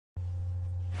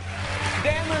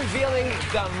revealing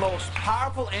the most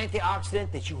powerful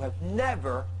antioxidant that you have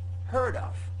never heard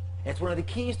of. And it's one of the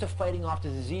keys to fighting off the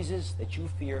diseases that you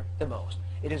fear the most.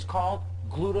 It is called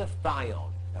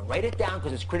glutathione. Now write it down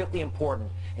because it's critically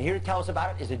important. And here to tell us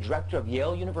about it is the director of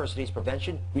Yale University's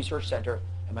Prevention Research Center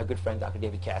and my good friend, Dr.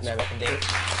 David Katz. Welcome, David.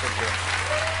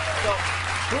 So,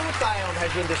 glutathione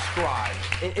has been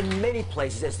described in many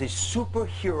places as the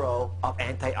superhero of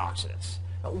antioxidants.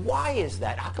 Now, why is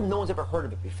that? How come no one's ever heard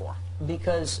of it before?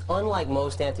 Because unlike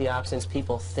most antioxidants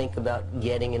people think about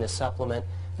getting in a supplement,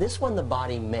 this one the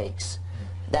body makes.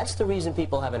 That's the reason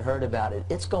people haven't heard about it.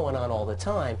 It's going on all the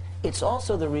time. It's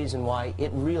also the reason why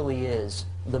it really is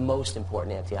the most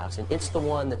important antioxidant. It's the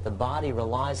one that the body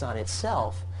relies on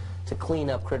itself to clean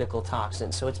up critical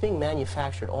toxins. So it's being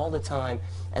manufactured all the time,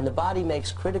 and the body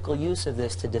makes critical use of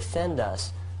this to defend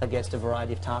us against a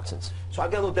variety of toxins. So I've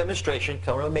got a little demonstration because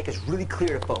I want to make this really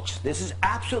clear to folks. This is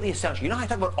absolutely essential. You know how I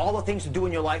talk about all the things to do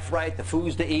in your life, right? The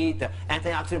foods to eat, the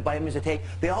antioxidant vitamins to take.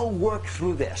 They all work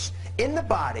through this. In the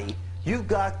body, you've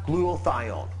got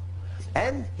glutathione.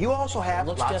 And you also have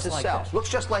lots of cells. Looks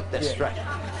just like this, right?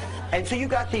 And so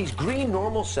you've got these green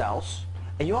normal cells,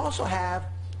 and you also have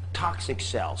toxic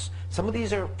cells. Some of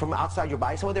these are from outside your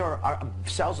body. Some of them are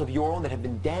cells of your own that have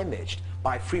been damaged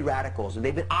by free radicals, and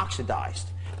they've been oxidized,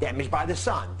 damaged by the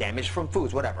sun, damaged from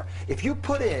foods, whatever. If you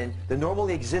put in the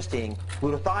normally existing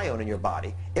glutathione in your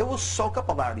body, it will soak up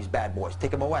a lot of these bad boys,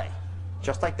 take them away,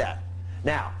 just like that.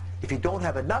 Now, if you don't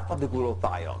have enough of the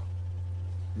glutathione,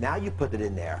 now you put it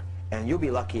in there, and you'll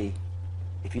be lucky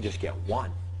if you just get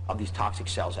one of these toxic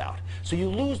cells out. So you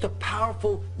lose the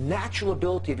powerful natural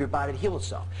ability of your body to heal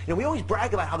itself. You know, we always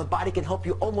brag about how the body can help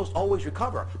you almost always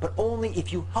recover, but only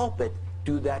if you help it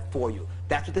do that for you.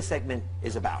 That's what this segment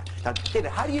is about. Now,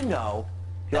 David, how do you know?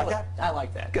 You like that? I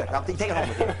like that. Good. I'll take it home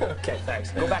with you. Okay,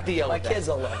 thanks. Go back to Yale. My kids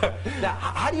will love it. Now,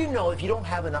 how do you know if you don't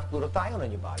have enough glutathione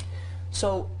in your body?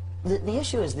 So the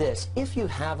issue is this. If you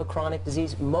have a chronic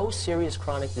disease, most serious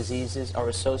chronic diseases are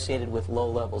associated with low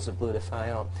levels of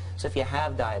glutathione. So if you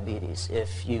have diabetes,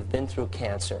 if you've been through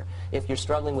cancer, if you're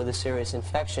struggling with a serious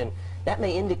infection, that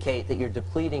may indicate that you're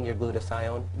depleting your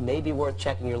glutathione. May be worth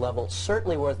checking your level,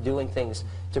 certainly worth doing things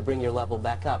to bring your level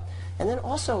back up. And then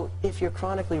also, if you're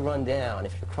chronically run down,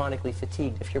 if you're chronically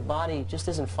fatigued, if your body just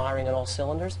isn't firing on all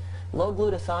cylinders, low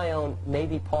glutathione may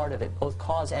be part of it, both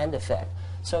cause and effect.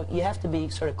 So you have to be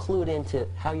sort of clued into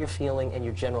how you're feeling and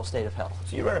your general state of health.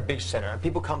 So you're at a big center, and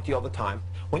people come to you all the time.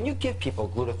 When you give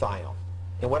people glutathione,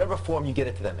 in whatever form you get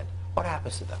it to them in, what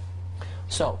happens to them?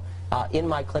 So, in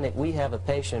my clinic, we have a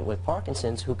patient with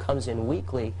Parkinson's who comes in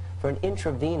weekly for an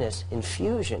intravenous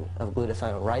infusion of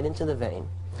glutathione right into the vein,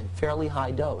 fairly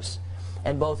high dose.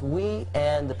 And both we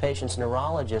and the patient's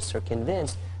neurologists are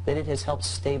convinced that it has helped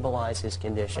stabilize his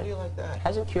condition. How do you like that?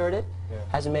 Hasn't cured it,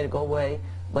 hasn't made it go away,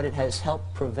 but it has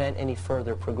helped prevent any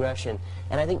further progression.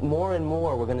 And I think more and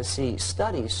more we're going to see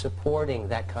studies supporting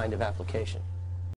that kind of application.